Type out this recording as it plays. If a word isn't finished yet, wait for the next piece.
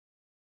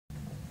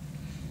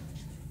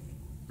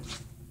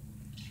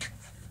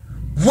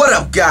What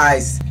up,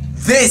 guys?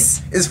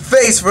 This is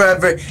Face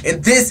Forever,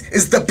 and this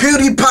is the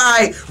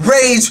PewDiePie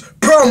Rage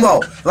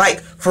promo. Like,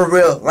 for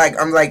real, like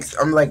I'm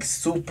like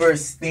super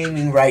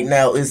steaming right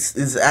now. It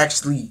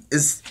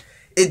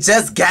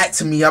just got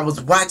to me. I was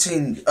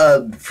watching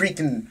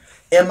freaking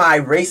Am I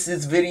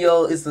Racist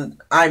video.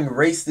 I'm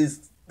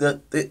racist.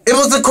 It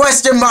was a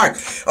question mark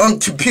on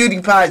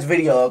PewDiePie's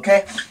video,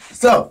 okay?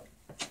 So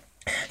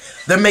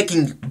they're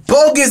making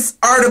bogus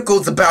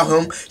articles about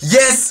him.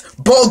 Yes,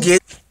 bogus.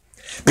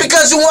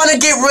 Because you want to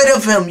get rid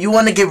of him. You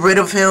want to get rid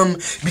of him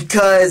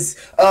because,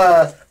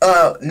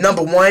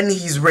 number one,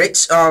 he's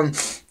rich.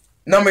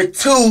 Number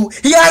two,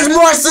 he has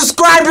more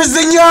subscribers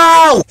than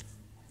you!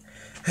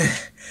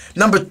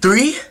 Number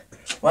three,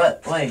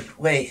 what?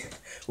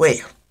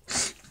 Wait.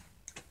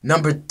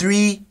 Number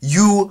three,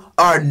 you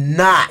are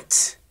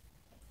not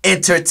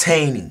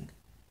entertaining.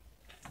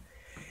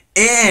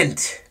 And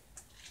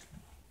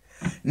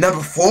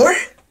number four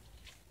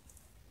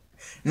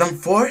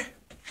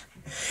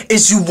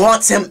is you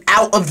want him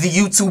out of the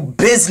YouTube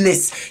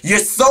business. You're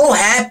so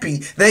happy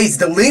that he's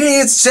deleting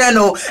his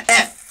channel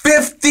at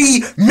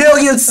 50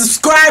 million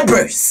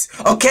subscribers,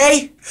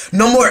 okay?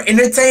 No more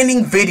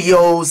entertaining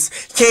videos.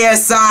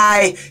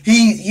 KSI,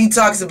 he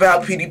talks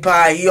about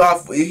PewDiePie.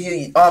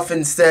 He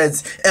often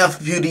says F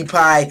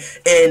PewDiePie,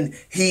 and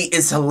he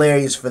is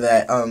hilarious for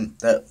that.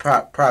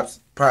 Props.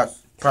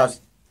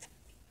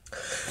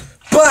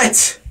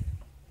 But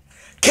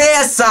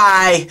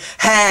KSI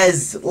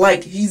has,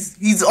 like,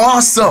 he's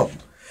awesome.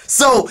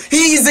 So,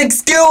 he's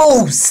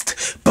excused.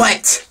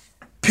 But,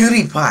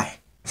 PewDiePie.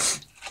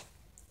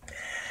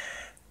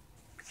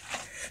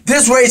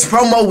 This Rage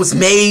promo was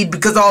made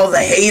because all the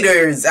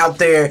haters out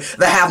there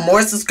that have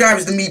more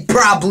subscribers than me,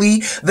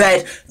 probably,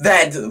 that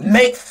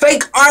make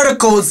fake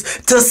articles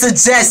to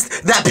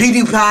suggest that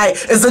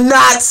PewDiePie is a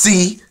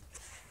Nazi.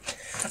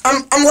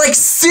 I'm like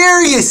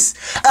serious.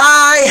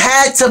 I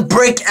had to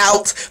break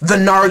out the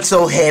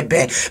Naruto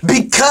headband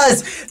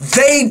because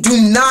they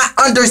do not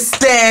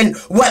understand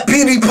what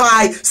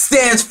PewDiePie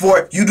stands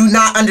for. You do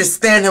not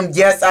understand him.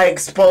 Yes, I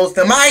exposed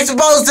him. I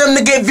exposed him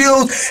to get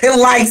views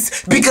and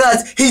likes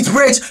because he's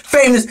rich,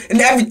 famous, and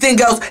everything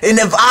else. And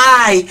if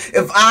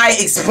I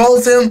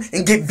expose him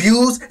and get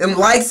views and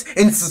likes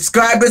and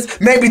subscribers,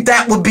 maybe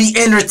that would be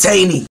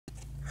entertaining.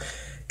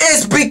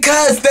 It's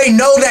because they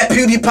know that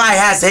PewDiePie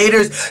has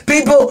haters.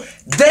 People,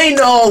 they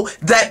know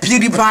that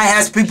PewDiePie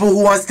has people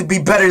who wants to be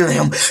better than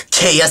him.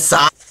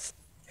 KSI,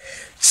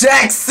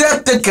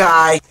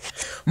 Jacksepticeye,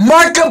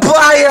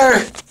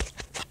 Markiplier.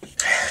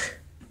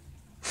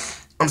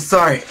 I'm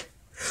sorry.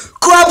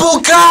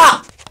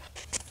 Grubblecop.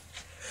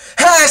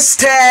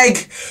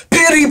 Hashtag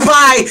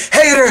PewDiePie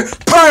hater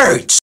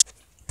purge.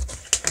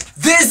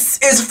 This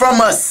is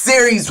from a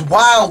series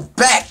while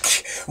back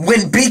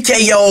when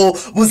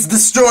BKO was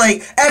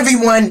destroying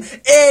everyone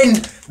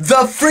in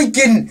the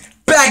freaking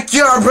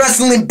backyard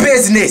wrestling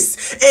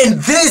business. And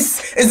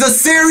this is a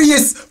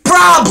serious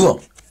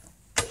problem.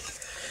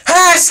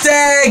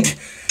 Hashtag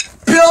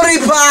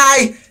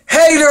PewDiePie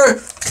hater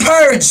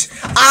purge.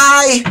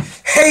 I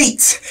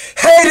hate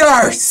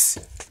haters.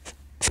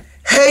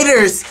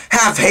 Haters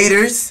have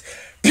haters.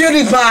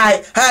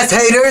 PewDiePie has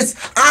haters.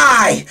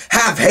 I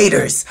have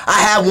haters.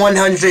 I have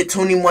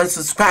 121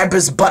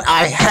 subscribers, but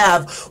I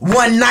have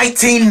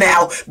 119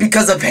 now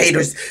because of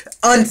haters.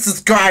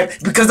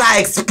 Unsubscribe because I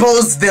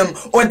exposed them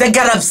or they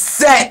got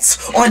upset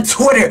on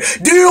Twitter.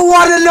 Do you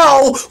want to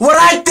know what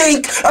I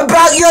think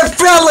about your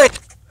feelings?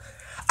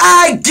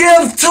 I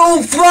give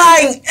 2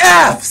 flying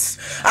F's.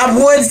 I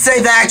would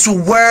say the actual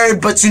word,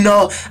 but you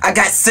know, I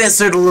got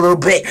censored a little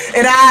bit.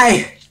 And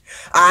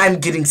I'm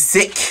getting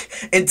sick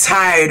and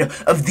tired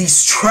of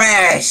these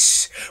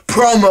trash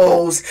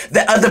promos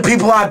that other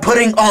people are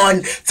putting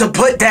on to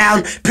put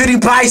down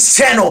PewDiePie's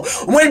channel.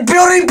 When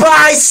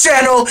PewDiePie's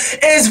channel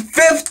is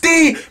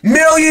 50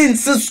 million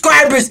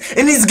subscribers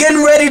and he's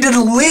getting ready to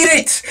delete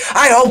it,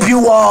 I hope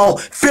you all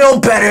feel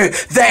better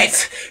that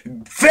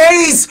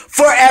Phase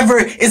Forever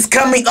is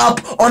coming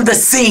up on the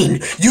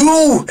scene.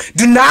 You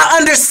do not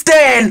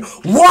understand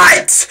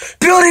what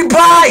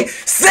PewDiePie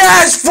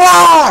stands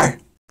for!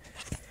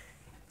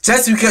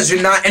 Just because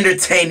you're not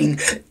entertaining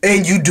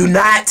and you do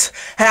not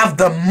have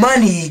the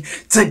money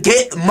to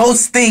get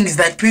most things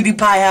that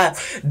PewDiePie has,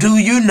 do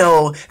you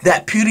know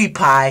that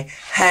PewDiePie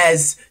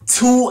has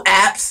 2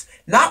 apps?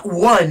 Not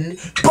 1,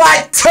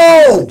 but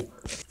 2!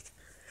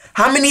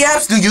 How many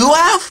apps do you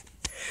have?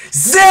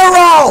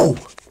 0!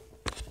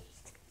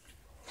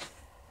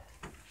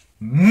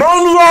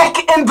 Maniac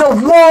in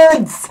the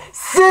Woods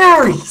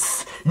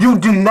series! You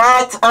do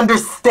not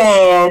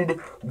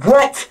understand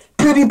what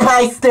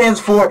PewDiePie stands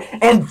for,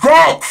 and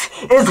that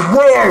is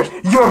where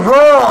you're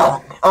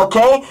wrong,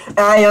 okay?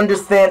 I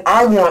understand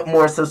I want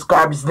more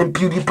subscribers than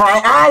PewDiePie.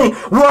 I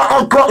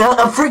want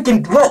a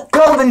freaking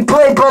golden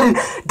play button,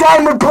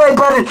 diamond play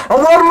button, I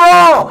want them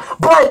all,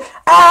 but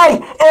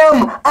I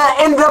am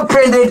an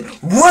independent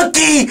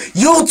rookie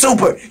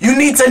YouTuber. You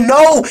need to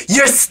know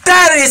your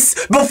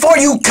status before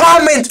you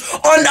comment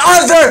on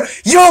other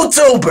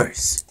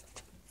YouTubers.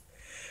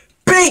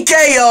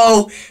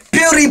 BKO,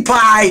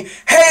 PewDiePie,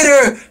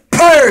 Hater,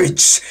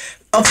 Purge.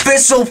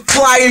 Official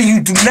flyer,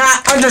 you do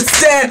not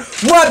understand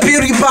what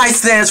PewDiePie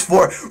stands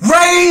for.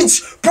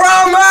 Rage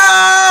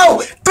Promo!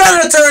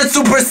 Better turn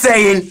Super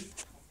Saiyan.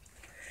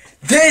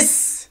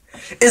 This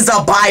is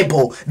a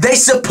Bible. They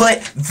should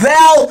put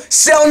 "Thou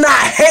shall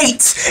not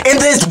hate" in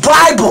this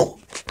Bible.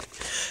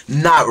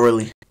 Not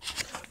really.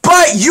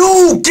 But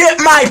you get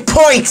my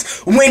point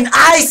when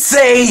I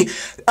say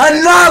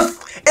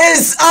enough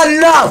is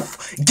enough.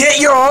 Get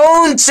your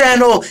own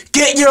channel,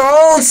 get your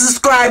own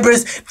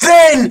subscribers,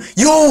 then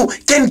you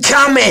can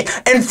comment.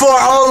 And for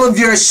all of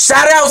your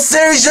shout out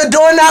series you're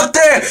doing out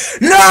there,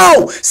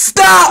 no!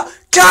 Stop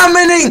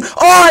commenting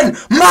on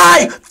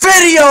my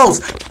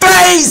videos!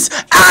 Phase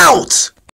out!